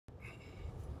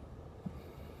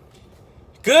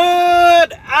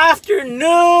Good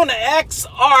afternoon,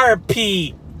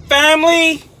 XRP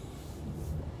family.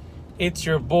 It's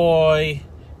your boy,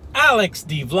 Alex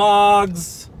D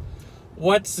Vlogs.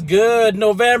 What's good?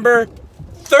 November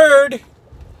 3rd,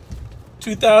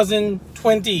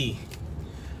 2020.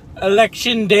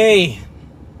 Election day.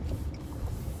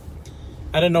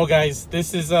 I don't know, guys.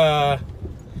 This has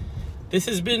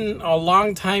been a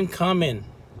long time coming.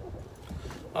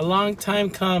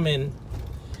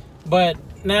 But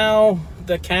now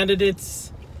the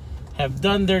candidates have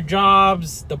done their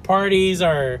jobs. The parties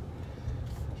are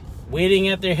waiting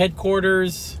at their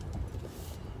headquarters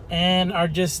and are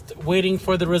just waiting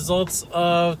for the results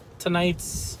of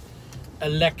tonight's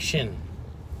election.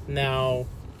 Now,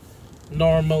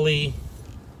 normally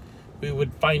we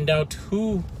would find out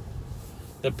who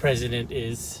the president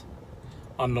is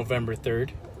on November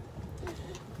 3rd.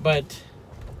 But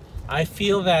I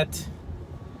feel that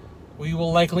we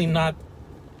will likely not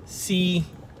see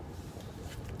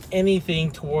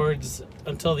anything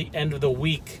until the end of the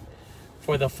week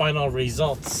for the final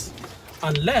results,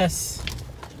 unless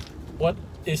what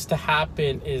is to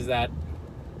happen is that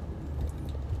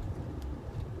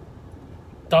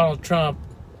Donald Trump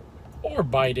or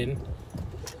Biden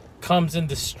comes and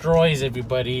destroys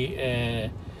everybody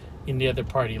in the other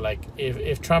party. Like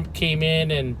if Trump came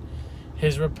in and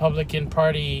his Republican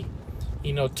Party,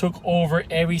 took over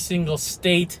every single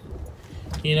state,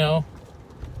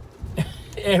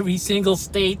 every single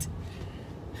state,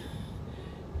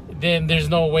 then there's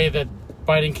no way that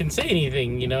Biden can say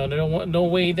anything, no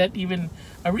way that even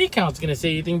a recount's going to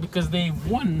say anything, because they've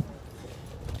won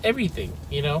everything,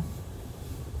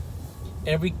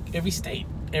 every state,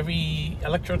 every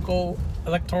electoral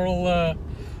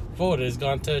vote has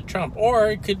gone to Trump.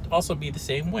 Or it could also be the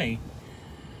same way.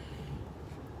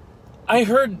 I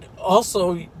heard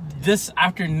also this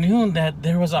afternoon that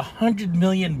there was 100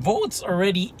 million votes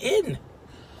already in.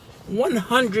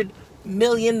 100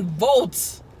 million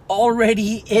votes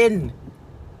already in.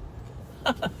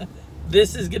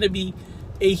 This is going to be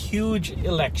a huge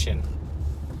election.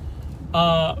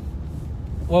 What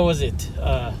was it?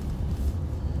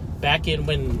 Back in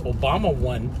when Obama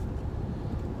won,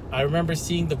 I remember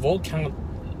seeing the vote count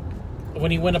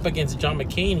when he went up against John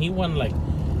McCain. He won like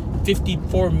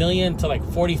 54 million to like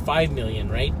 45 million,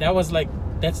 right? That's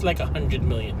like 100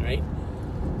 million, right?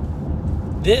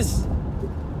 This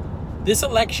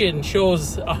election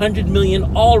shows 100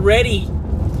 million already,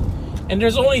 and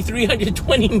there's only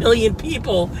 320 million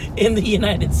people in the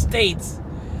United States,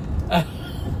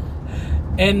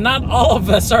 and not all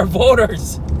of us are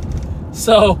voters.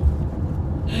 So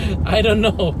I don't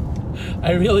know.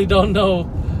 I really don't know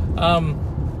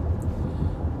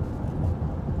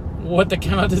what the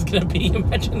count is going to be.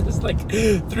 Imagine there's like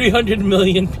 300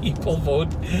 million people vote.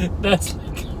 That's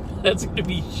going to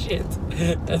be shit.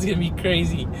 That's going to be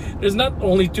crazy. There's not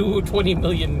only 20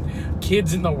 million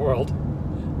kids in the world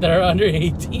that are under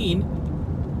 18.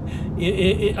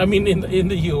 I mean, in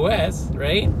the U.S.,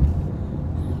 right?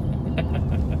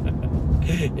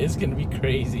 It's going to be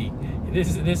crazy.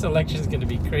 This election is going to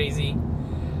be crazy.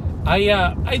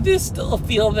 I just still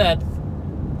feel that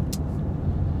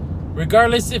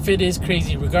regardless if it is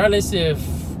crazy, regardless if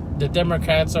the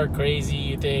Democrats are crazy,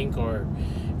 you think, or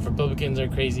if Republicans are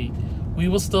crazy, we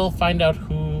will still find out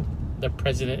who the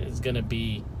president is going to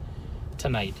be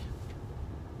tonight.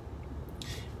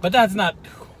 But that's not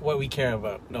what we care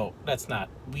about. No, that's not.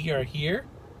 We are here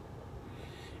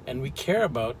and we care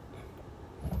about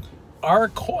our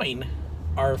coin,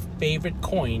 our favorite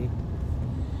coin,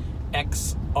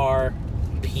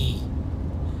 XRP.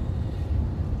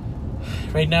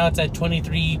 Right now it's at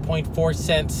 23.4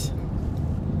 cents.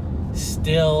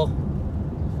 Still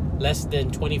less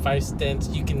than 25 cents.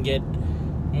 You can get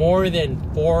more than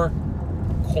 4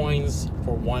 coins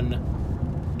for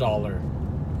 $1.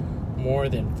 More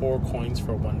than 4 coins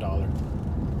for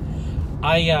 $1.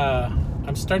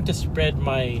 I'm starting to spread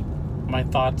my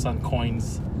thoughts on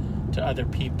coins to other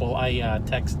people. I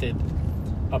texted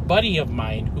a buddy of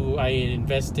mine who I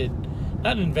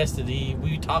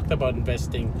we talked about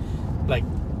investing, like,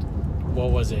 what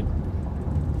was it?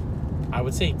 I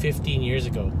would say 15 years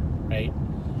ago, right?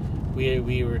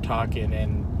 We were talking,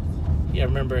 and I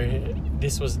remember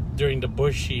this was during the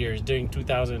Bush years, during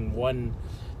 2001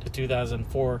 to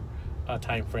 2004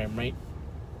 time frame, right?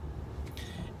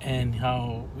 And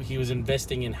how he was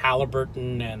investing in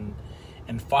Halliburton and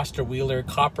Foster Wheeler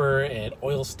copper and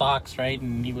oil stocks, right?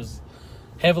 And he was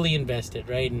heavily invested,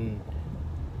 right? And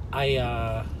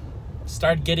I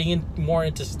started getting more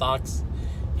into stocks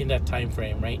in that time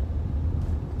frame, right?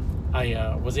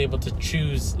 I was able to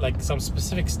choose like some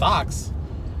specific stocks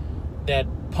that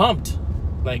pumped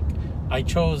Like, I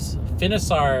chose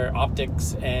Finisar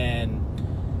Optics and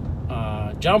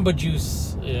Jamba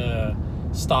Juice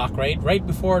stock, right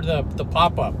before the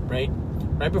pop-up, right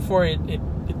before it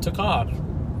took off.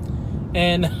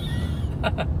 And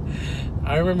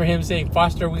I remember him saying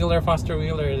Foster Wheeler,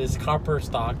 this copper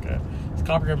stock, it's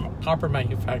copper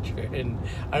manufacturer, and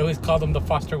I always called him the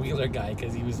Foster Wheeler guy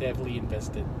because he was heavily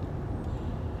invested.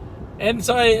 And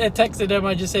so I texted him.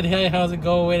 I just said, hey, how's it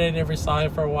going? I never saw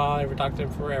him for a while. I never talked to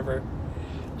him forever.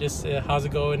 Just, how's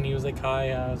it going? And he was like,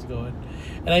 hi, how's it going?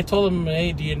 And I told him,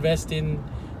 hey, do you invest in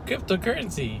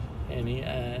cryptocurrency? And he,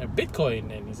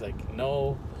 Bitcoin? And he's like,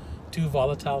 no, too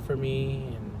volatile for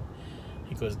me. And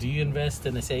he goes, do you invest?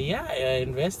 And I say, yeah, I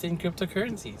invest in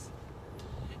cryptocurrencies.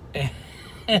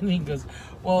 And he goes,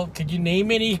 well, could you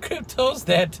name any cryptos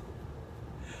that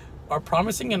are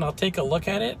promising and I'll take a look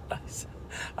at it?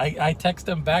 I text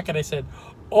him back and I said,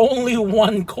 only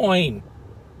one coin.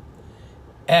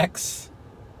 XRP.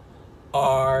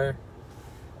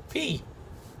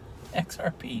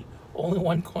 Only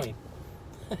one coin.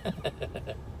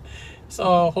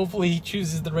 So hopefully he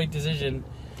chooses the right decision.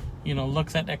 You know,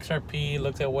 looks at XRP,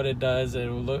 looks at what it does,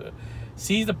 and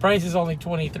sees the price is only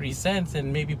 23 cents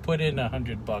and maybe put in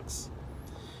 $100.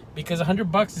 Because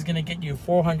 $100 is going to get you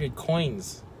 400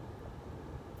 coins.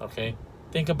 Okay?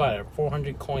 Think about it,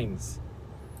 400 coins.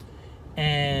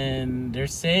 And they're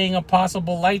saying a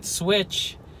possible light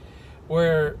switch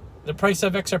where the price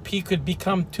of XRP could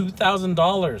become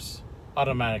 $2,000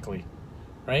 automatically,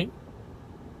 right?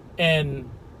 And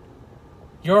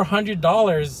your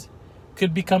 $100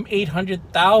 could become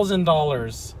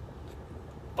 $800,000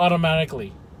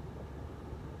 automatically,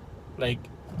 like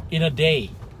in a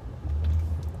day.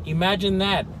 Imagine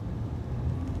that.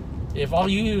 If all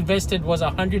you invested was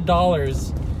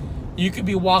 $100, you could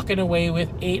be walking away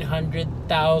with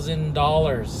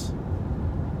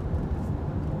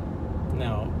 $800,000.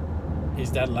 Now,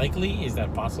 is that likely? Is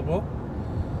that possible?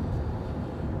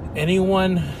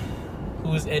 Anyone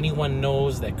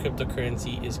knows that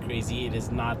cryptocurrency is crazy. It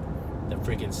is not the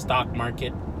friggin' stock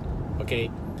market. Okay?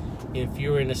 If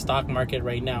you're in the stock market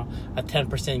right now, a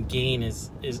 10% gain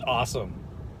is awesome.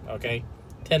 Okay?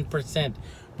 10%.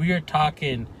 We are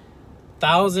talking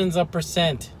thousands of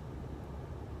percent.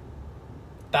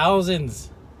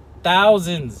 Thousands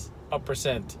of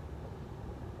percent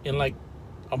in like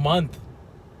a month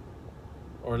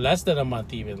or less than a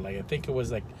month even. Like I think it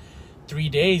was like 3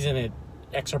 days and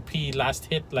XRP last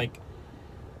hit like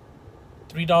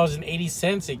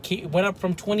 $3.80. It went up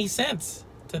from 20 cents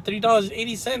to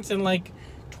 $3.80 in like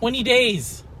 20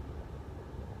 days.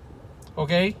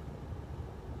 Okay?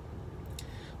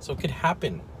 So it could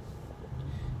happen.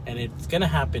 And it's gonna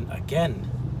happen again.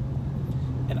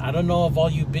 And I don't know if all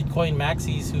you Bitcoin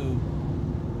maxis who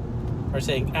are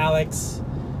saying, Alex,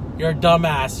 you're a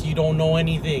dumbass, you don't know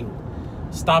anything,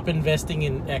 stop investing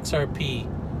in XRP.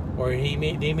 Or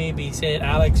they may be saying,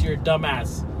 Alex, you're a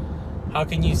dumbass, how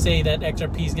can you say that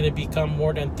XRP is gonna become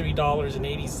more than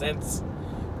 $3.80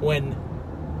 when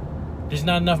there's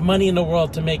not enough money in the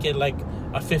world to make it like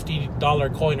a $50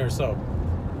 coin or so?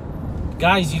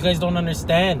 Guys, you guys don't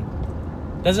understand.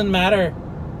 Doesn't matter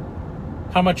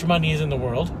how much money is in the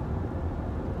world.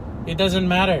 It doesn't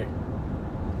matter.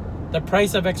 The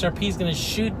price of XRP is going to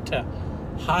shoot to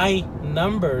high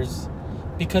numbers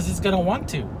because it's going to want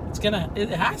to. It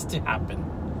has to happen.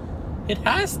 It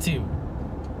has to.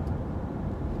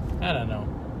 I don't know.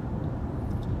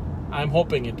 I'm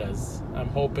hoping it does. I'm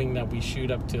hoping that we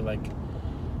shoot up to like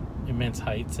immense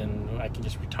heights and I can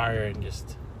just retire and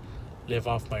just live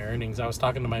off my earnings. I was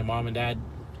talking to my mom and dad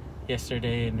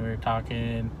yesterday and we were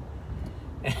talking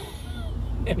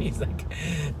and he's like,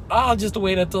 I'll just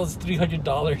wait until it's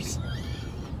 $300.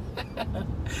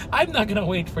 I'm not gonna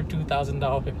wait for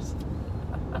 $2,000.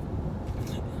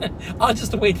 I'll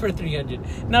just wait for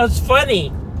 300. Now it's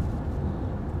funny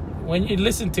when you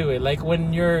listen to it, like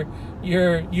when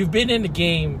you've been in the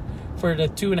game for the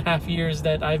 2.5 years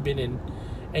that I've been in,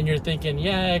 and you're thinking,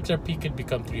 yeah, XRP could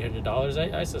become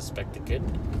 $300. I suspect it could.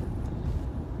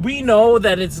 We know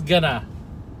that it's gonna.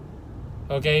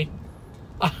 Okay?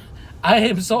 I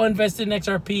am so invested in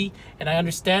XRP, and I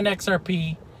understand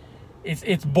XRP.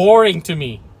 It's boring to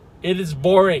me. It is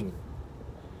boring.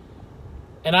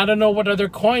 And I don't know what other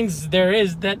coins there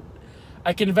is that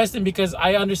I can invest in because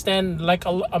I understand like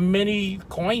a many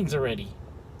coins already.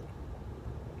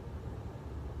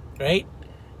 Right?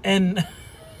 And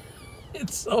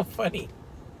it's so funny.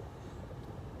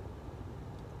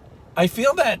 I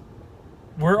feel that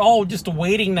we're all just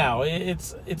waiting now.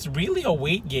 It's really a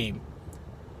wait game.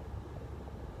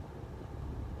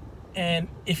 And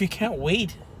if you can't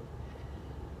wait,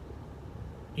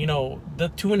 you know, the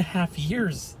 2.5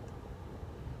 years.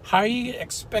 How are you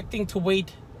expecting to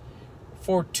wait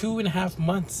for 2.5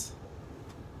 months?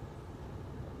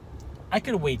 I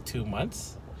could wait 2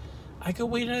 months. I could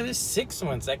wait another 6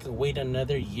 months. I could wait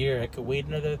another year. I could wait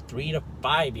another 3 to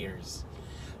 5 years.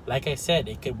 Like I said,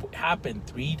 it could happen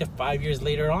 3 to 5 years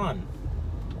later on.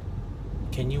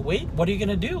 Can you wait? What are you going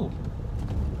to do?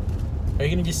 Are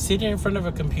you going to just sit in front of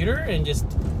a computer and just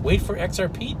wait for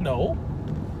XRP? No.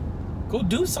 Go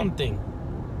do something.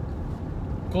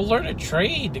 Go learn a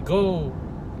trade. Go,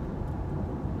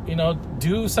 you know,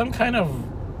 do some kind of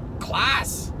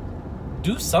class.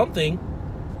 Do something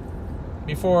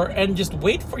before, and just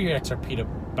wait for your XRP to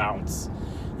bounce.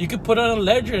 You could put on a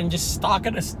ledger and just stock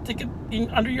it and stick it in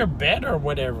under your bed or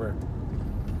whatever.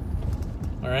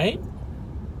 All right?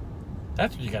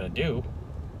 That's what you got to do.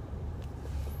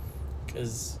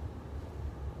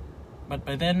 But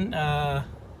by then,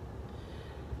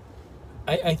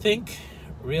 I think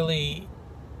really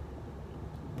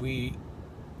we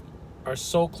are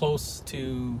so close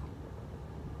to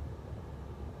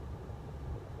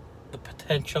the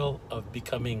potential of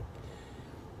becoming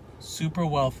super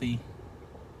wealthy,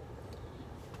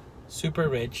 super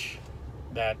rich,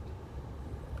 that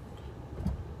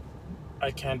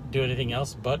I can't do anything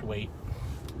else but wait.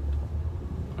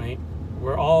 Right?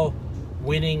 We're all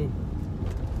winning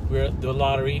the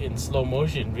lottery in slow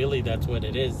motion. Really, that's what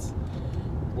it is.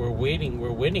 We're waiting.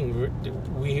 We're winning.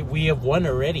 We have won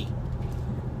already.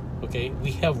 Okay,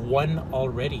 we have won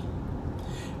already.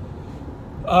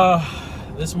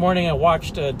 This morning I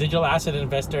watched a digital asset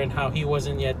investor and how he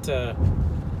wasn't yet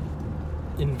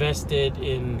invested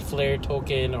in Flare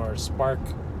token or Spark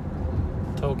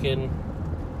token.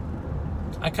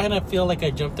 I kind of feel like I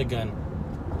jumped the gun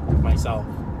myself.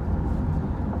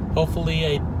 Hopefully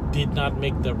I did not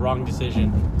make the wrong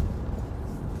decision,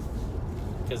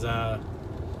 because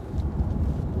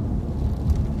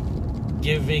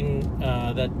giving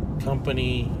that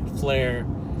company Flare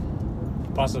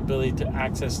possibility to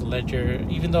access Ledger,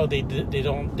 even though they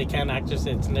can't access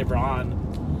it, it's never on,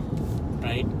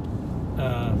 right?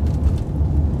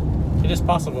 It is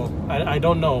possible. I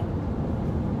don't know,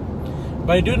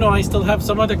 but I do know I still have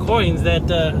some other coins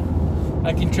that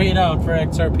I can trade out for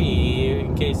XRP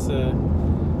in case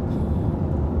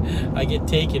I get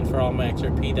taken for all my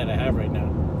XRP that I have right now.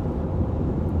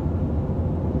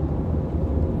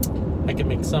 I can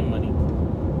make some money.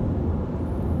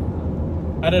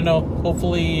 I don't know.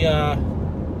 Hopefully, I'll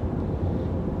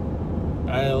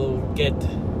get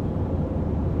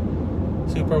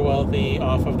super wealthy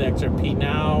off of the XRP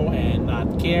now and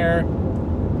not care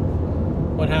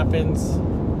what happens.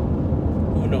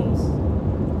 Who knows?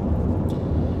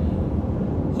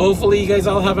 Hopefully, you guys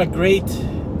all have a great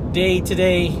day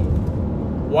today.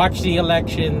 Watch the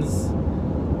elections.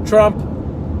 Trump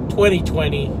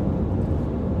 2020.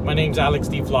 My name's Alex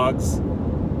D Vlogs.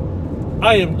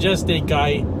 I am just a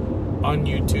guy on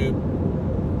YouTube.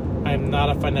 I am not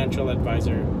a financial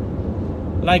advisor.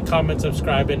 Like, comment,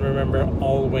 subscribe, and remember,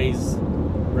 always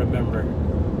remember,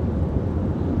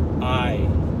 I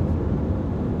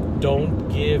don't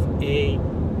give a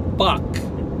fuck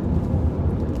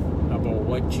about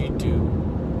what you do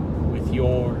with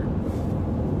your